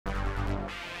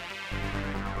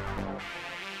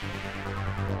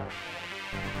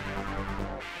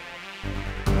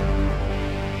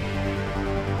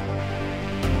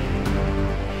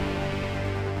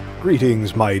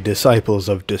Greetings, my disciples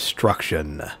of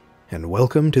destruction, and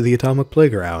welcome to the Atomic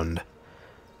Playground,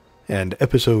 and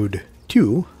episode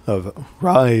 2 of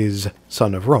Ryse,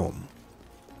 Son of Rome.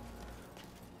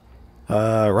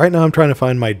 Right now I'm trying to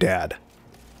find my dad,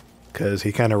 because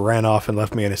he kind of ran off and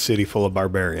left me in a city full of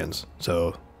barbarians,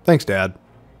 so thanks, Dad.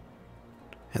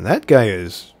 And that guy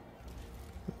is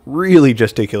really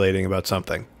gesticulating about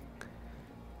something.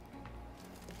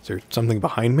 Is there something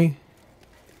behind me?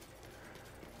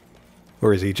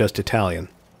 Or is he just Italian?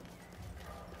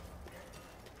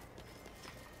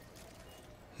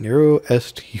 Nero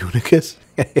est unicus?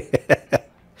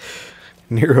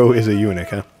 Nero is a eunuch,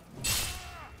 huh?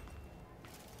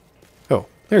 Oh,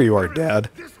 there you are, Dad.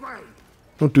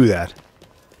 Don't do that.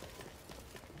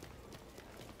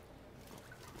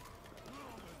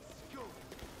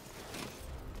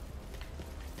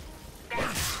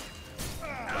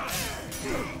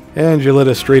 And you led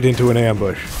us straight into an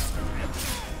ambush.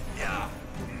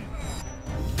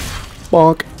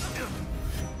 Bonk.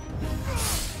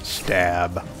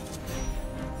 Stab.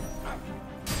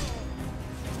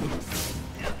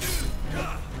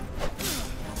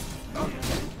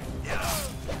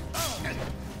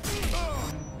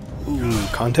 Ooh,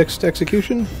 context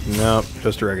execution? No,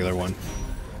 just a regular one.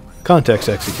 Context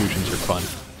executions are fun.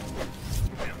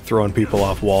 Throwing people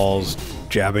off walls,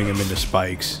 jabbing them into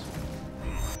spikes.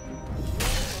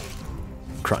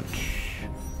 Crunch.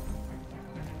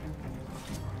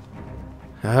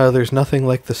 There's nothing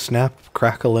like the snap,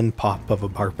 crackle, and pop of a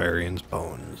barbarian's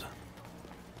bones.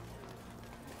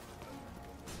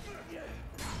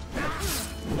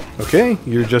 Okay,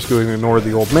 you're just going to ignore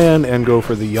the old man and go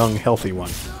for the young, healthy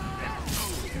one.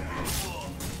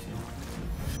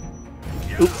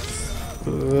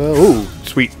 Oh,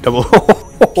 sweet double.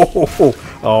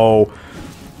 Oh,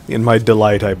 in my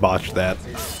delight, I botched that.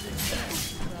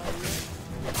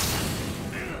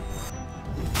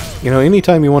 You know,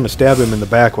 anytime you want to stab him in the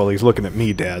back while he's looking at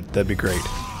me, Dad, that'd be great.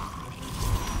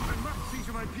 I must see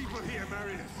to my people here,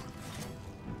 Marius.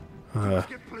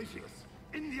 Get Pleasent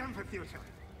in the amphitheater.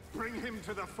 Bring him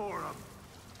to the forum.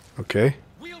 Okay.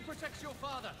 We'll protect your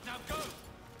father. Now go.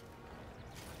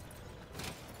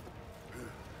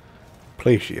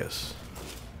 Placius.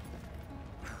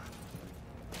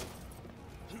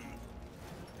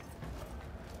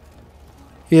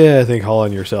 Yeah, I think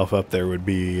hauling yourself up there would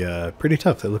be pretty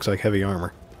tough. That looks like heavy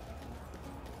armor.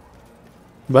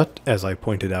 But, as I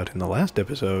pointed out in the last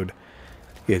episode,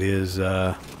 it is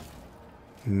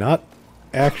not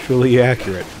actually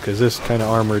accurate, because this kind of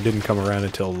armor didn't come around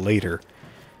until later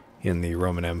in the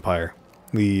Roman Empire.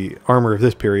 The armor of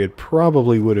this period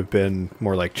probably would have been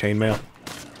more like chainmail.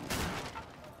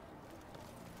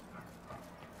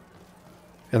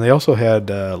 And they also had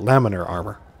laminar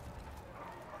armor,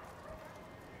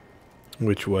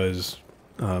 which was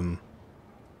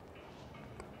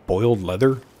boiled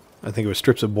leather. I think it was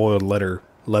strips of boiled leather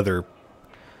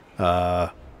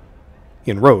in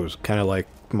rows, kind of like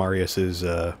Marius's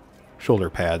shoulder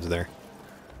pads there.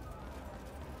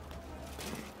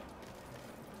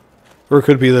 Or it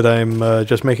could be that I'm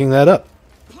just making that up,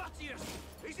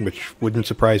 which wouldn't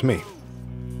surprise me.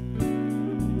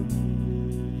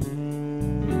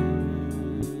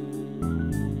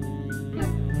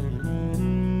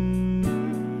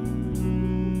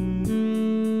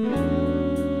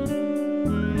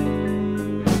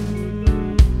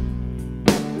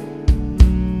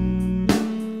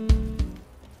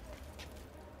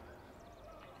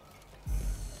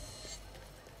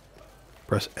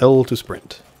 Press L to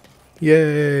sprint.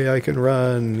 Yay, I can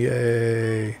run.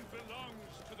 Yay.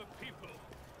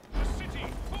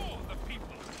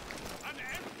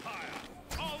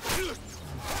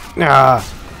 Ah.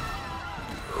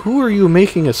 Who are you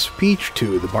making a speech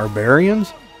to? The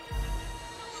barbarians?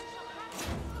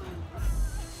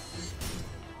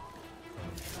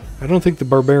 I don't think the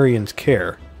barbarians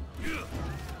care.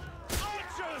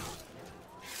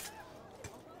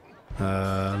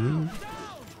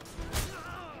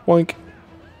 Boink.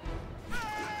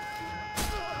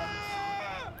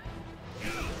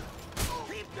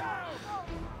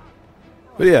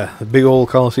 But yeah, the big old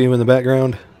Colosseum in the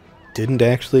background didn't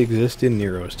actually exist in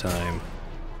Nero's time,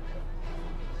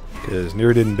 because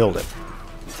Nero didn't build it.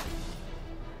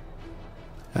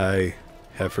 I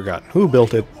have forgotten who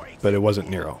built it, but it wasn't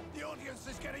Nero. The audience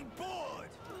is getting bored.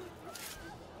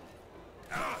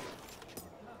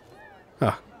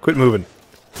 Ah, quit moving.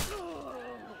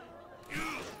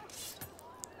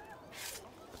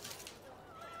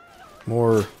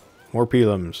 More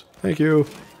pilums. Thank you.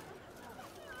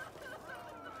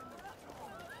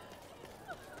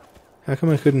 How come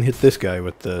I couldn't hit this guy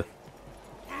with the...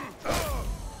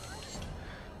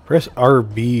 Press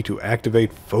RB to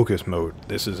activate focus mode.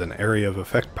 This is an area of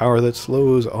effect power that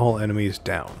slows all enemies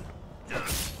down.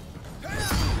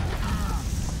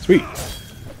 Sweet.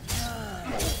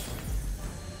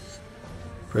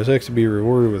 Press X to be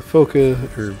rewarded with focus,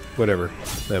 or whatever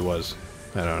that was.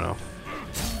 I don't know.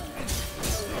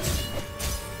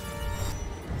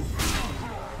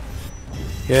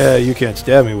 Yeah, you can't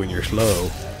stab me when you're slow.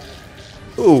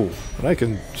 Ooh, but I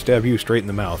can stab you straight in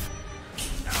the mouth.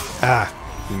 Ah,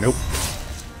 nope.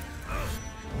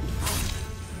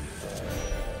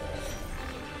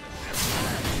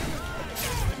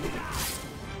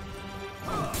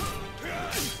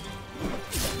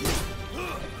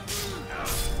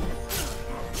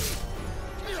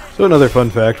 So another fun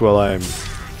fact while I'm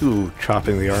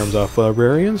chopping the arms off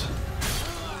barbarians.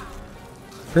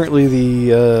 Apparently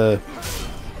the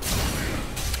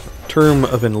term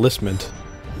of enlistment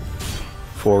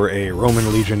for a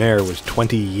Roman legionnaire was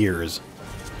 20 years.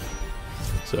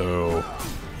 So,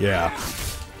 yeah.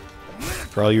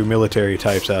 For all you military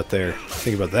types out there,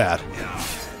 think about that.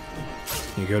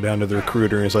 You go down to the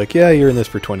recruiter and it's like, yeah, you're in this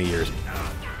for 20 years.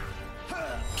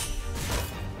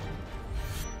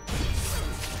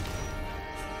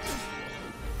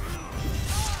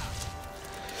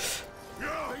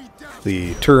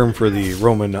 The term for the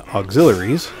Roman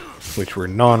auxiliaries, which were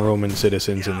non-Roman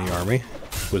citizens in the army,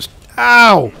 was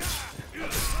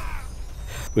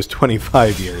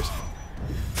 25 years.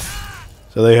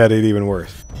 So they had it even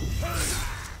worse.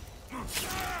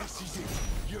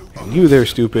 And you there,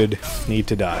 stupid, need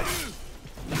to die.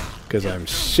 Because I'm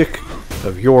sick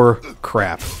of your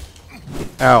crap.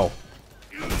 Ow.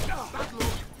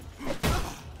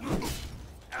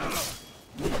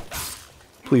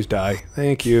 Please die.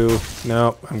 Thank you.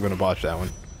 No, I'm going to botch that one.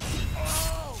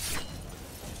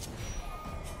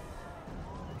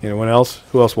 Anyone else?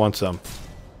 Who else wants some?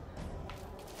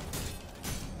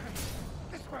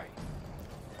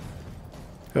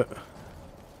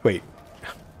 Wait.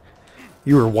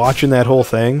 You were watching that whole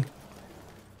thing?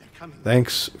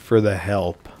 Thanks for the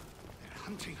help.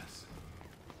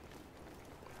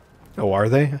 Oh, are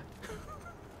they?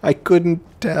 I couldn't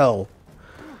tell.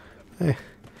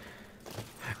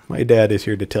 My dad is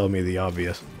here to tell me the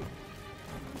obvious.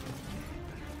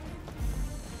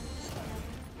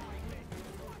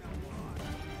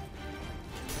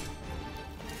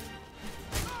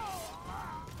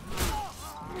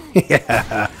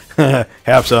 Yeah,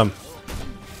 have some.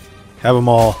 Have them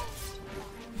all.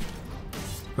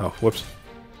 Oh, whoops.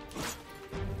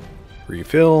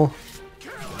 Refill.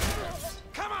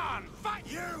 Come on, fight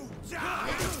you!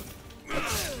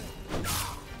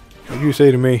 What did you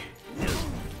say to me?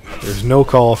 There's no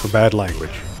call for bad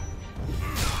language.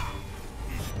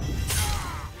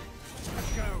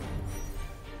 Let's go.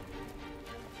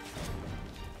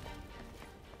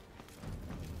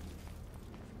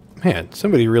 Man,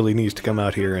 somebody really needs to come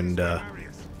out here and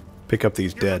pick up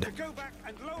these dead. Go back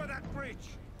and lower that bridge.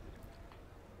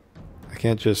 I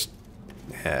can't just...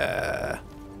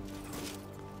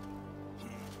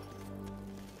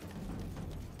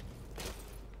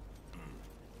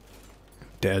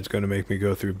 Dad's gonna make me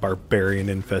go through barbarian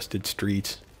infested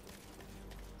streets.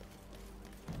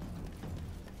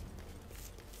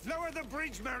 Lower the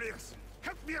bridge, Marius.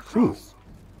 Help me across.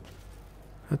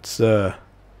 That's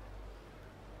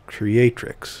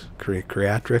Creatrix.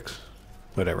 Creatrix?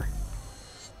 Whatever.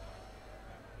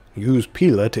 Use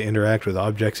Pila to interact with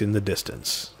objects in the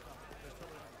distance.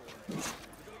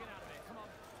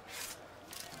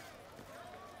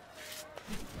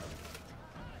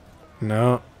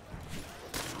 No.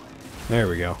 There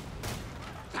we go.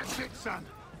 That's it, son.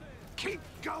 Keep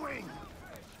going.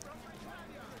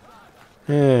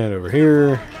 And over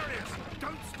here. Marius,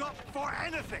 don't stop for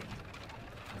anything.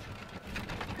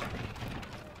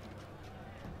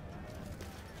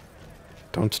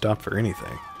 Don't stop for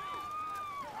anything.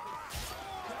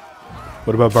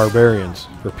 What about barbarians?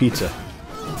 For pizza?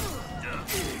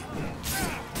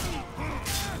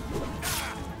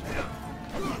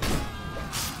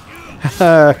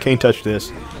 Haha, can't touch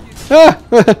this. Ah!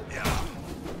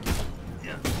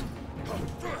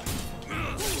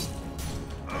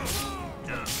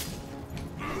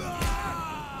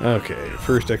 Okay,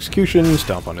 first execution,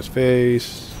 stomp on his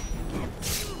face.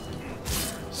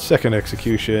 Second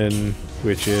execution,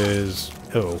 which is...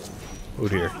 oh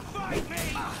dear.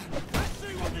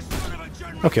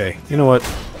 Okay, you know what?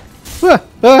 Ah!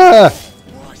 Ah!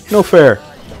 No fair.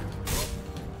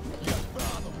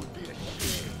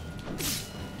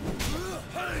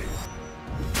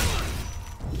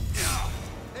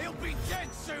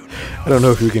 I don't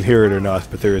know if you can hear it or not,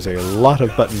 but there is a lot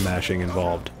of button mashing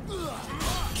involved.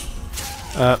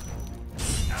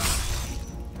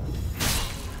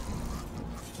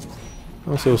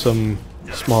 Also some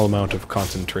small amount of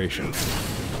concentration.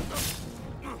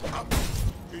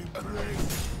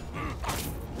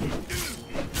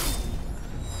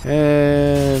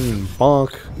 And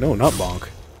bonk. No, not bonk.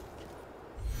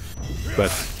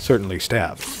 But certainly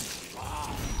stab.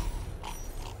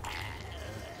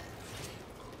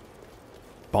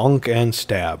 Bonk and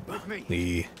stab.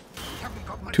 The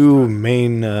two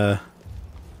main Time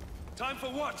for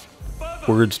what?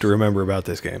 words to remember about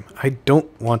this game. I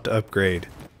don't want to upgrade.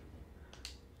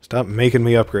 Stop making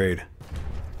me upgrade.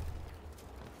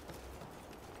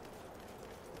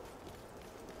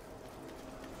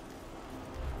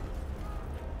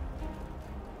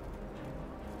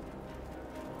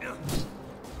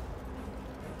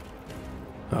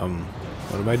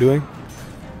 What am I doing?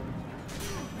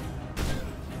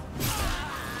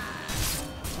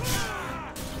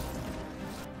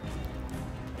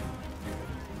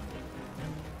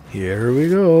 Here we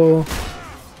go.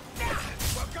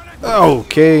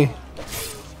 Okay.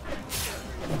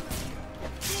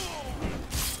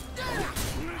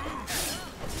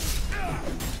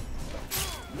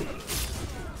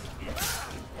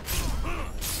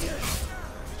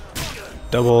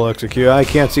 Double execute. I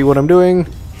can't see what I'm doing.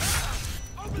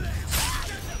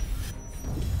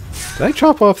 Did I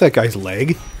chop off that guy's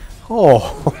leg?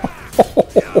 Oh.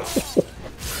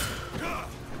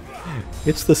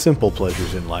 It's the simple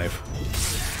pleasures in life.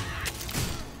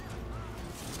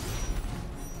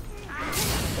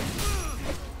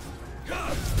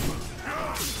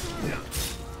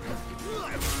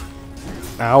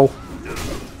 Ow.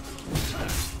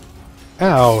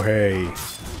 Ow, hey.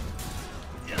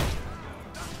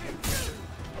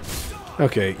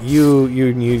 Okay, you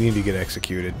need to get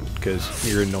executed, because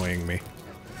you're annoying me.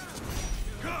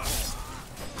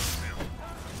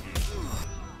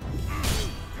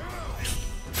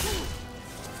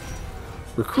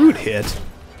 Recruit hit?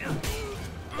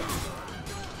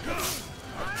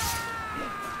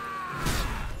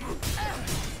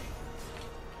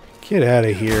 Get out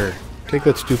of here. Take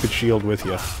that stupid shield with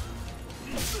you.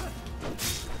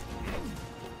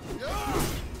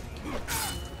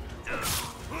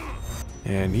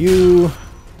 And you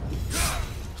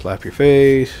slap your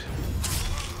face.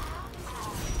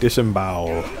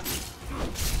 Disembowel.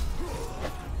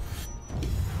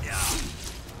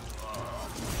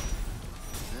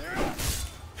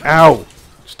 Ow!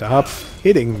 Stop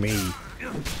hitting me.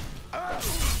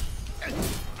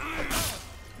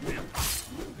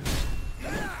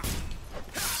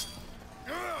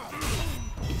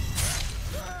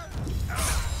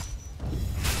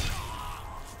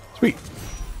 Sweet.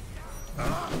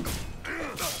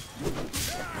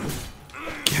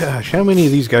 Gosh, how many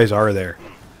of these guys are there?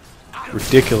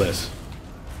 Ridiculous.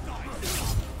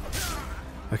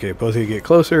 Okay, both of you get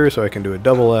closer so I can do a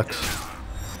double X.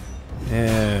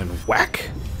 And whack.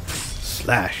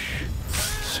 Slash.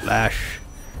 Slash.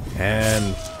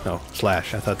 And... no,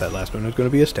 slash. I thought that last one was going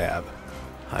to be a stab.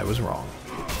 I was wrong.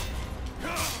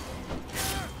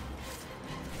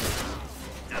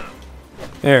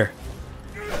 There.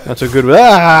 Not so good with...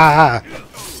 ah!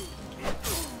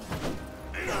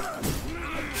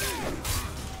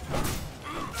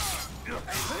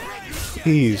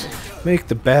 Please, make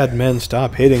the bad men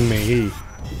stop hitting me.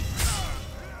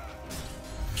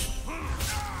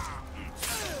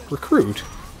 Recruit?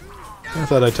 I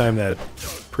thought I timed that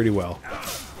pretty well.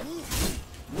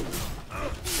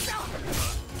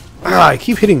 Ah, I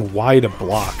keep hitting Y to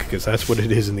block, because that's what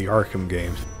it is in the Arkham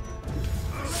games.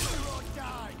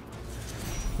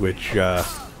 Which,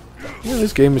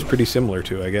 this game is pretty similar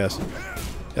to, I guess,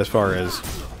 as far as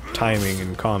timing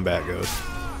and combat goes.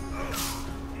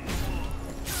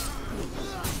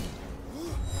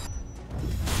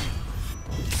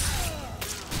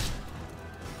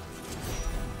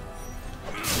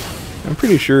 I'm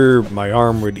pretty sure my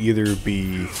arm would either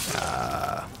be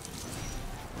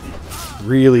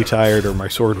really tired or my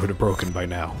sword would have broken by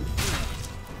now.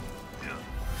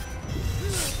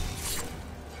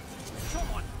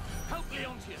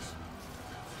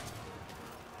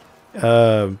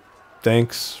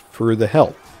 Thanks for the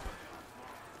help.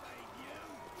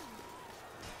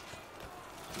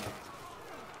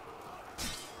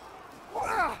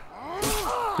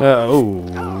 Oh.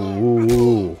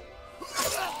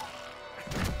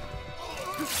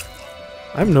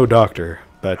 I'm no doctor,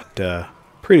 but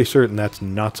pretty certain that's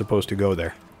not supposed to go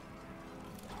there.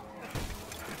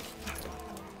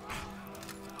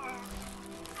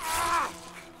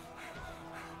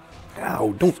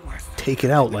 Ow, don't take it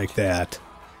out like that.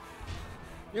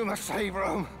 You must save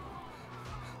Rome.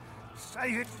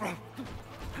 Save it from...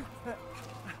 save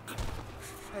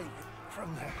it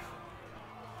from there.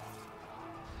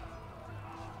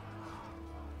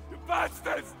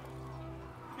 bastards!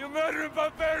 You murdering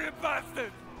barbarian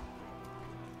bastards!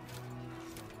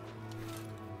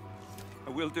 I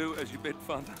will do as you bid,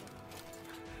 Father.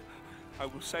 I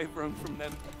will save Rome from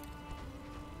them.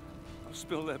 I'll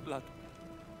spill their blood.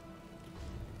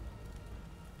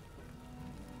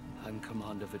 I'm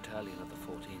Commander Battalion of the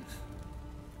 14th.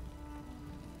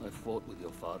 I fought with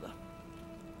your father.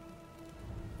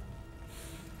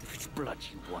 If it's blood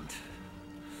you want,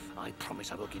 I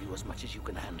promise I will give you as much as you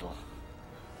can handle.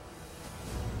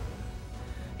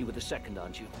 You were the second,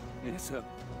 aren't you? Yes, sir.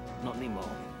 Not anymore.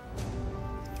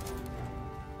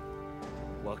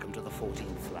 Welcome to the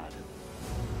 14th, lad.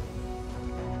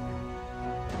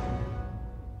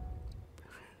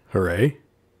 Hooray.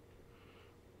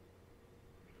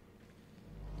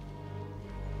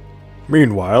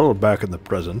 Meanwhile, back in the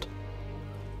present.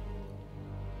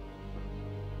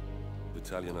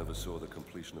 Battalion oversaw the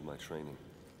completion of my training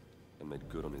and made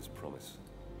good on his promise.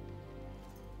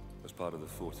 As part of the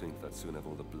 14th, I'd soon have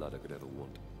all the blood I could ever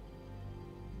want.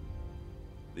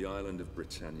 The island of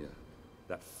Britannia,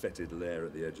 that fetid lair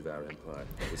at the edge of our empire,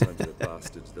 was home to the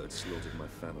bastards that had slaughtered my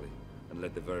family and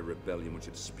led the very rebellion which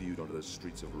had spewed onto the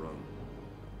streets of Rome.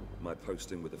 My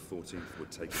posting with the 14th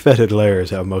would take... Fetid lair is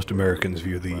how most Americans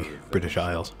view the British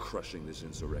Isles. Crushing this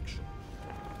insurrection.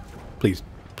 Please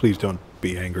don't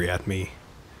be angry at me.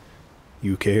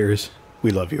 You cares.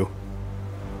 We love you.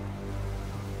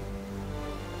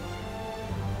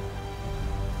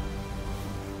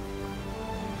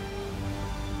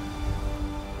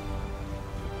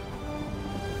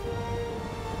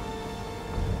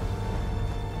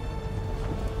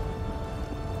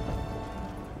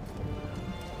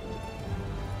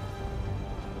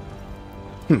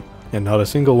 And not a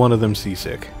single one of them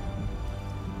seasick.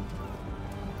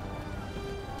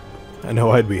 I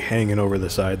know I'd be hanging over the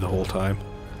side the whole time.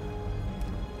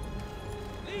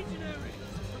 Legionaries,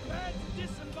 prepare to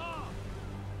disembark!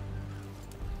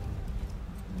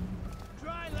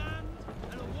 Dry land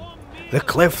and a warm meal. The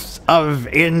cliffs of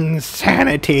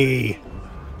insanity!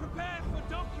 Prepare for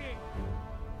docking!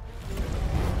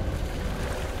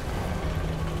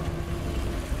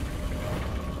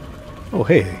 Oh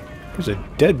hey, there's a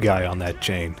dead guy on that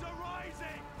chain. Ryse!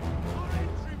 Our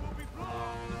entry will be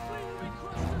blocked! The fleet will be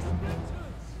crushed to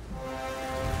splinters!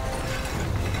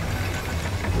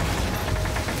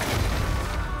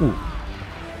 Ooh.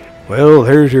 Well,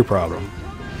 there's your problem.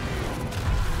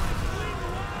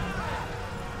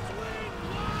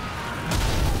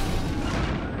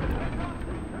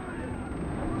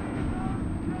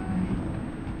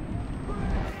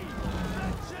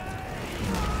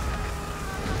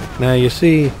 Now you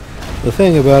see, the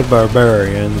thing about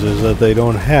barbarians is that they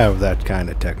don't have that kind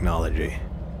of technology.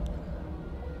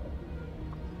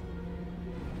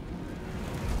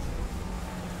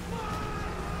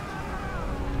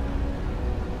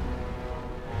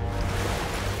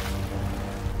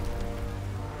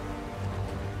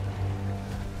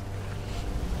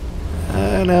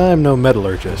 Now I'm no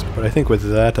metallurgist, but I think with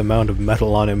that amount of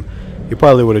metal on him, he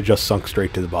probably would have just sunk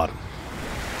straight to the bottom.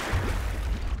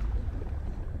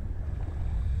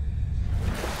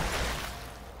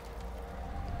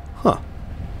 Huh.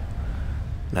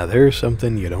 Now there's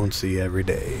something you don't see every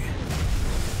day.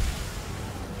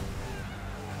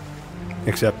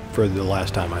 Except for the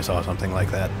last time I saw something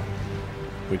like that,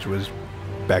 which was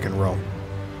back in Rome.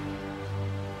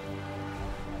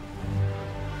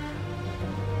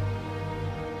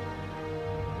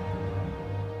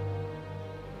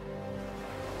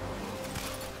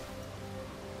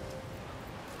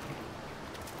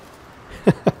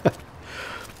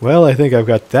 Well, I think I've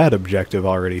got that objective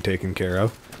already taken care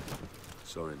of.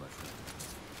 Sorry, my friend.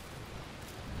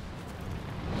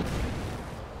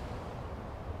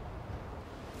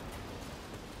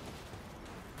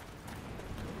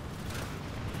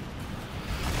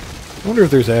 I wonder if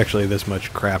there's actually this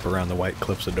much crap around the White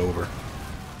Cliffs of Dover.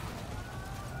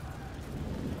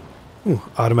 Ooh,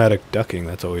 automatic ducking,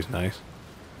 that's always nice.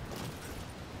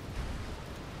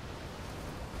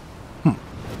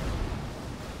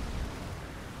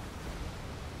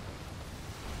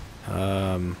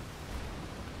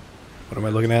 What am I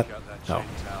looking at? Oh.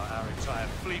 Our entire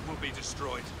fleet will be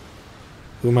destroyed.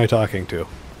 Who am I talking to?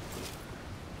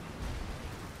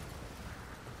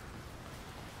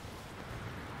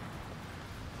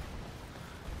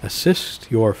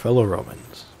 Assist your fellow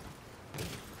Romans.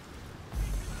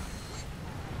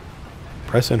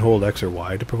 Press and hold X or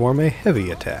Y to perform a heavy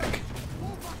attack.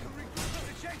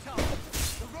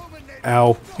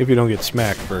 Ow, if you don't get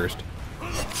smacked first.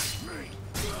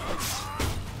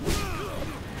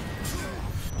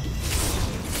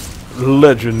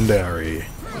 Legendary.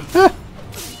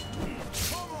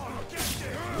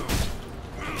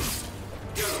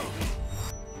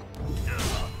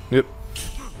 Yep.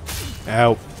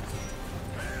 Ow.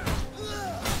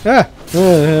 Ah!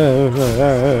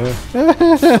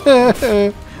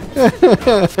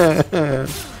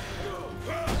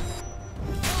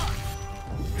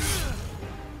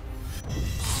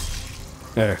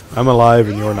 There, I'm alive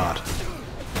and you're not.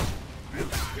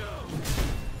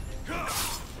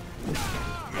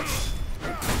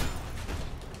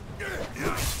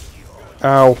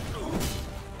 Ow.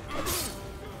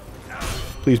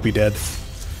 Please be dead.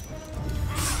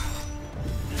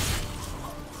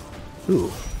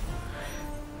 Ooh.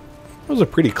 That was a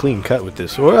pretty clean cut with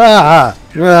this. Ah!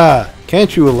 Ah!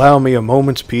 Can't you allow me a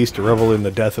moment's peace to revel in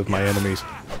the death of my enemies?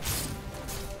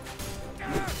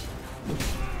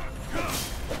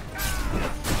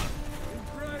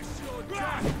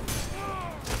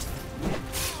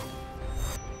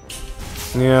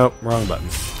 Yep, wrong button.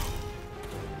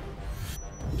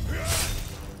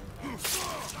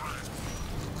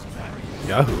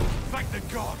 Yahoo. Thank the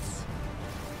gods.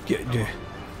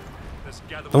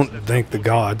 Don't thank the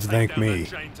gods, thank me.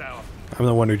 I'm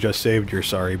the one who just saved your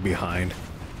sorry behind.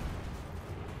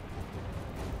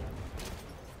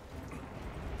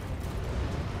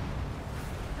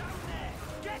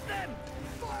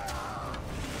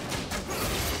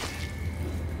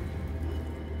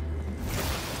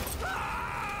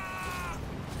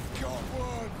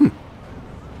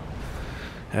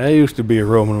 I used to be a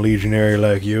Roman legionary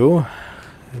like you,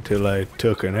 until I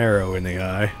took an arrow in the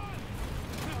eye.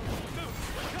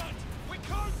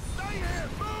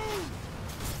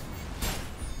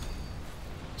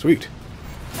 Sweet.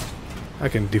 I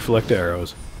can deflect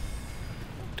arrows.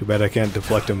 Too bad I can't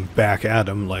deflect them back at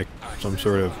him like some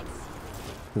sort of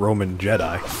Roman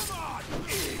Jedi.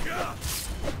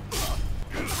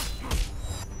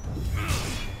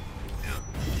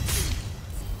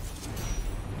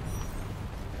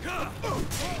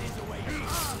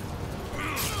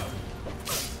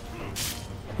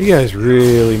 You guys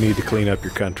really need to clean up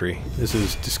your country. This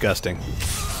is disgusting.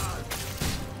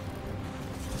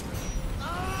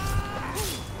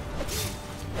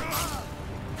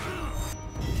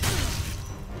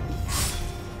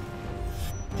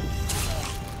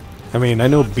 I mean, I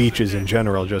know beaches in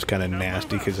general are just kind of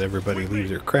nasty because everybody leaves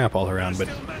their crap all around, but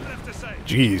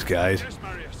geez, guys.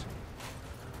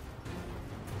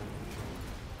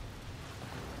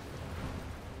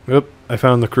 Oop, I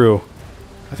found the crew.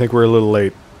 I think we're a little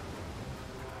late.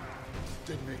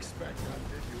 Didn't expect that,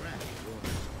 did you,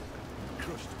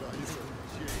 crushed by your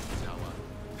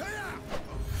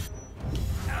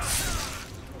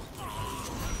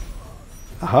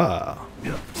Aha.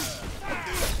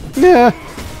 Yeah.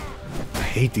 I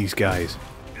hate these guys.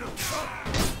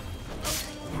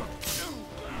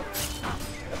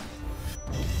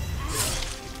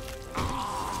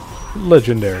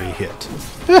 Legendary hit.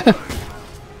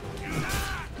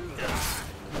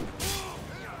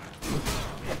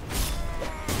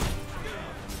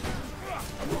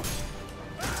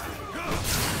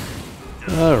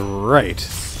 Alright.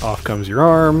 Off comes your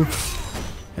arm.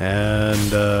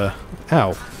 And,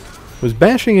 ow. Was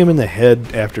bashing him in the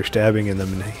head after stabbing him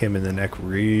in the neck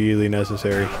really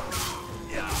necessary?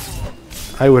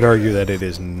 I would argue that it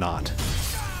is not.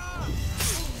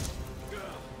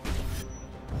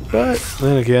 But,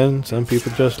 then again, some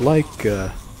people just like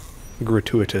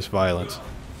gratuitous violence.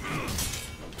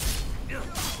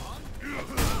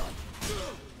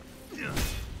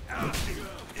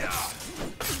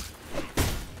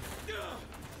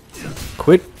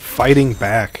 Quit fighting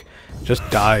back. Just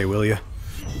die, will you?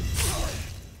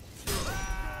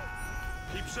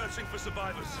 Keep searching for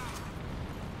survivors.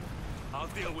 I'll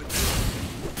deal with it.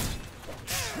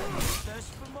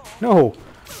 No.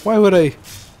 Why would I...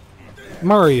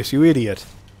 Marius, you idiot.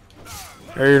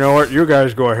 Hey, you know what? You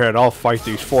guys go ahead. I'll fight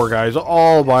these 4 guys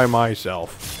all by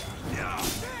myself.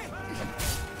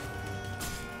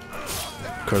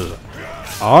 Because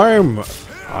I'm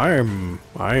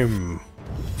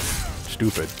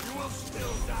stupid.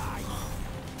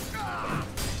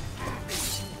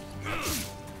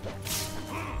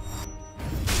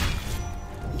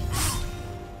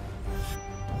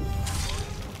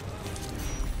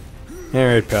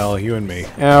 Alright, pal, you and me.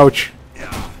 Ouch!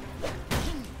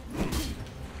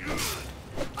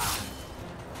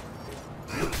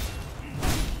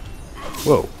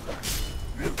 Whoa.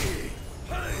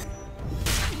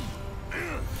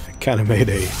 I kind of made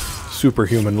a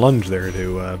superhuman lunge there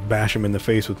to bash him in the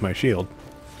face with my shield.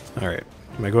 Alright,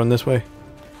 am I going this way?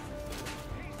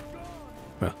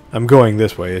 Well, I'm going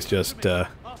this way, it's just,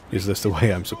 is this the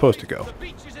way I'm supposed to go? The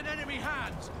beach is in enemy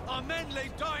hands. Our men lay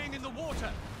dying in the water.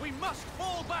 We must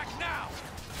fall back now.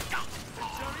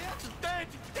 Dead!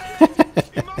 Dead!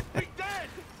 He must be dead!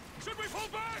 Should we fall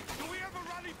back?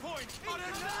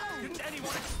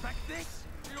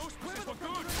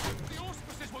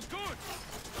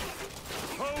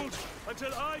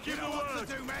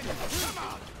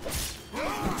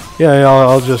 Yeah,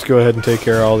 I'll just go ahead and take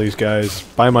care of all these guys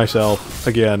by myself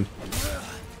again.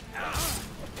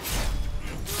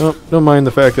 Oh, don't mind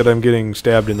the fact that I'm getting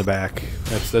stabbed in the back.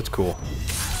 That's cool.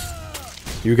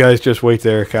 You guys just wait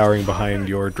there, cowering behind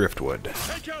your driftwood.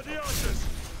 Take out the archers!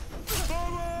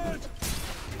 Forward!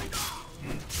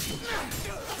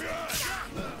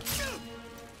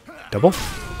 Double?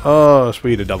 Oh,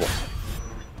 sweet, a double.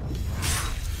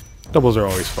 Doubles are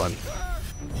always fun.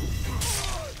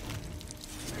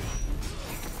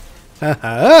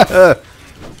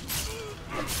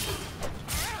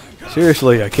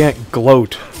 Seriously, I can't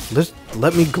gloat.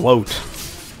 Let me gloat.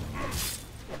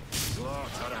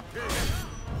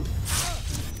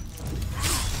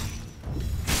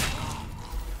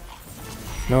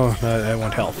 No, I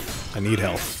want health. I need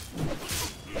health.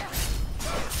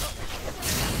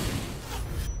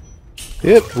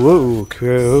 Yep, whoa,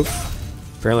 cool.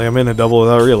 Apparently I'm in a double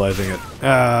without realizing it.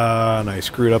 Ah, and I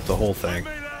screwed up the whole thing.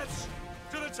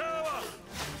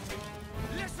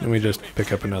 Let me just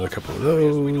pick up another couple of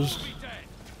those.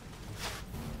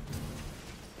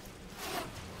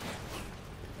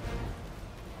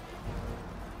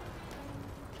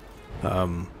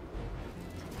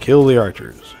 Kill the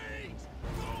archers.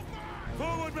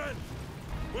 Forward, men!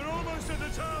 We're almost at the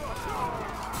tower!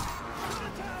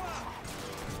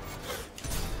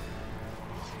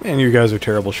 Man, you guys are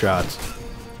terrible shots.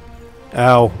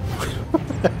 Ow.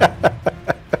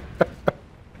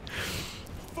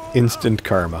 Instant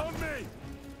karma.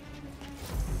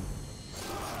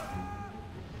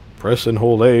 Press and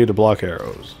hold A to block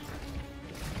arrows.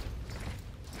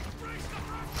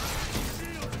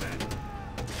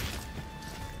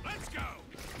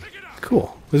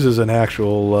 Cool. This is an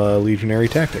actual legionary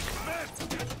tactic.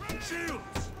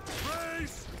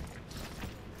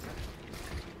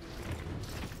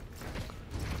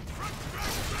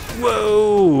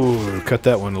 Whoa! Cut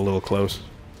that one a little close.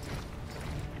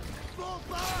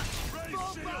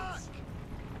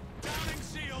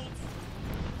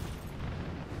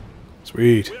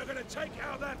 Sweet. We're gonna take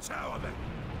out that tower then.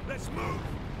 Let's move.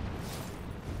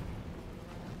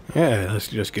 Yeah, let's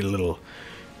just get a little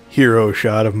hero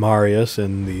shot of Marius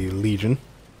and the Legion.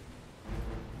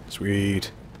 Sweet.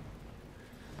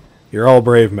 You're all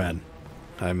brave men.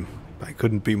 I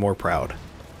couldn't be more proud.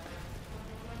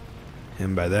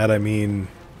 And by that I mean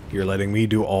you're letting me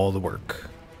do all the work.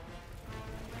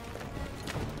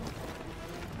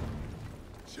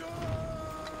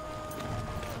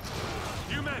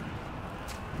 You men,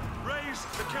 raise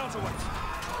the counterweight.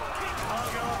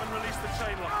 I'll go up and release the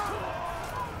chain lock.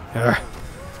 Ah.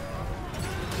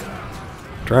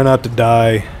 Try not to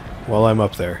die while I'm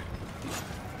up there.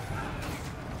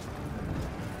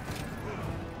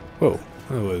 Whoa,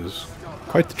 that was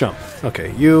quite the jump.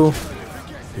 Okay, you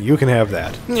can have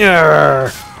that.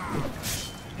 Yarr!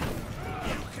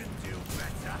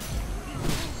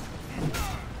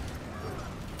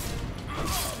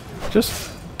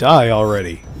 Just die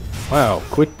already. Wow,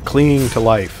 quit clinging to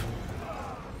life.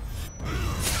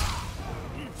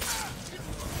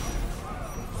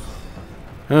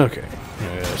 Okay,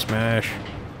 smash.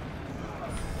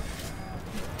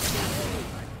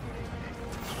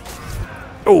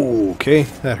 Okay,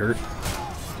 that hurt.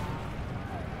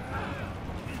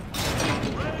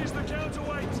 Raise the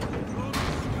counterweight.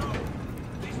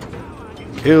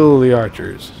 Kill the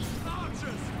archers. Archers,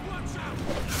 watch out.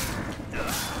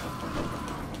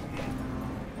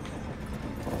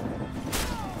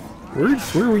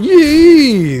 Where were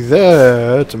ye?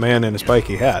 That's a man in a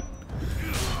spiky hat.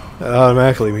 That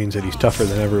automatically means that he's tougher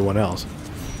than everyone else.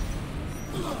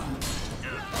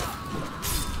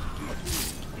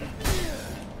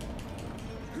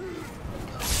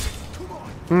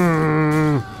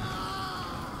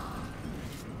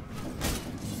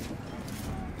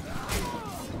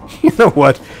 You know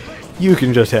what? You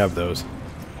can just have those.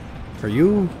 Are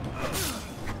you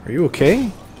okay?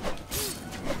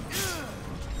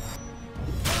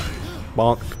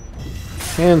 Bonk.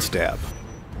 And stab.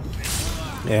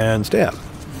 And stab.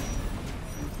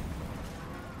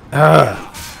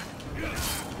 Ah.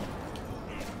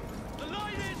 The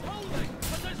line is holding,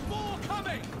 but there's more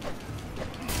coming.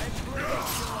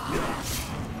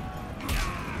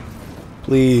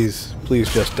 Please,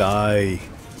 please just die.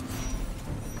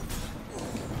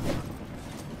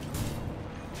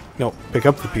 No, pick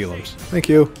up the pilums. Thank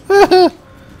you.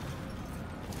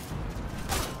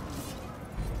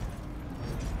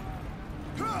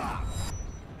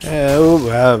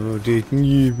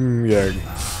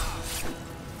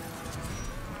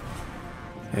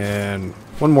 And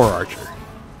one more archer.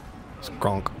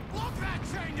 Skronk.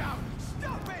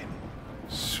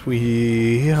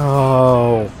 Sweet.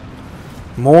 Oh.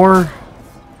 More?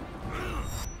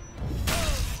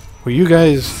 Will you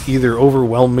guys either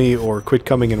overwhelm me or quit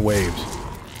coming in waves?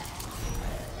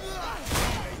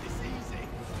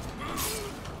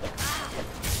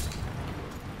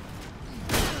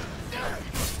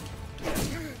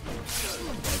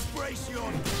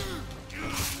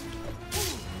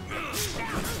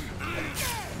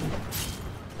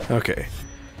 Okay.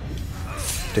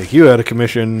 Take you out of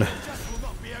commission.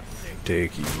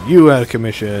 Take you out of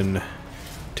commission.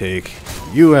 Take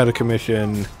you out of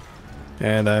commission.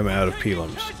 And I'm out of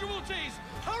pelums.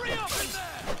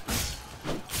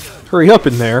 Hurry up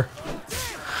in there!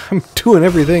 I'm doing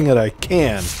everything that I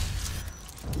can.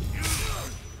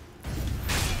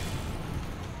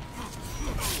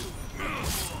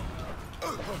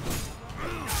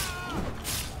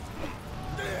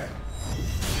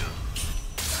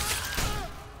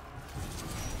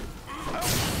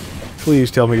 Please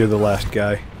tell me you're the last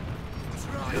guy.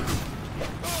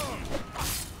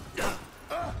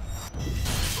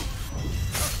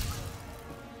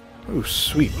 Oh,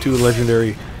 sweet.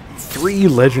 3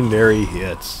 legendary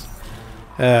hits.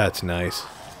 That's nice.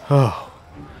 Oh.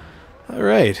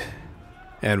 Alright.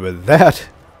 And with that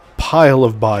pile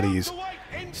of bodies,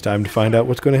 it's time to find out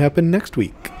what's going to happen next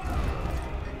week.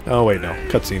 Oh, wait, no.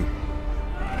 Cutscene.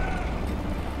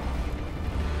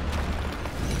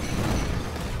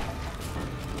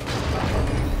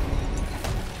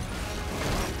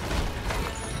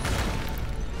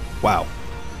 Wow.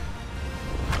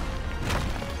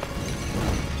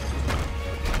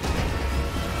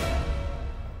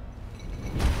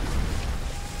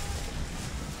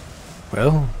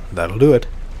 Well, that'll do it.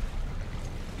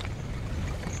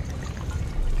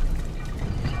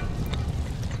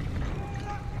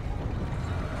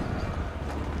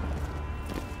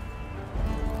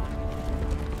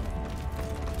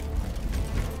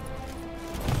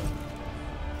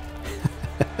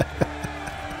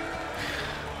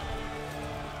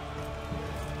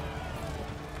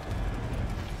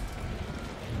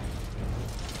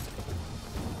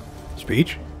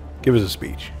 Speech? Give us a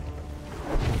speech.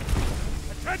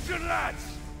 Attention,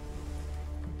 lads!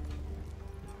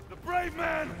 The brave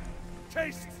man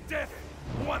tastes death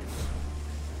once.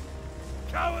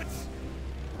 Cowards,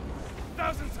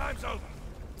 1,000 times over.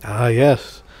 Ah,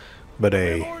 yes. But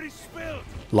They've a already spilled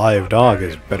live dog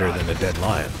is barbarian better blood. than a dead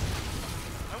lion.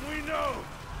 And we know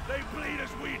they bleed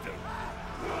as we do.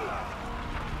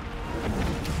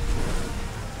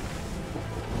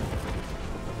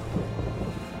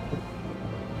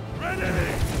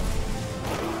 Ready!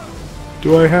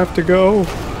 Do I have to go?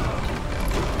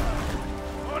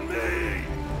 On me!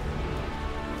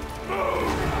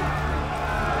 Move!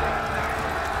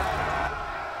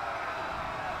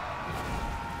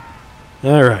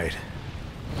 Alright.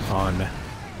 On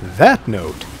that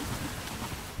note,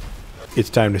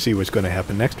 it's time to see what's going to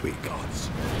happen next week.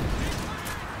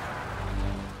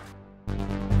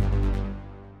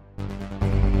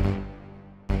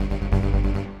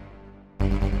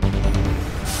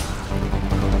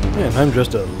 Man, I'm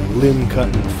just a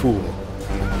limb-cutting fool.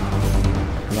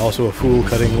 And also a fool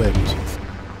cutting limbs.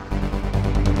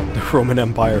 The Roman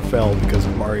Empire fell because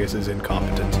of Marius'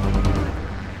 incompetence.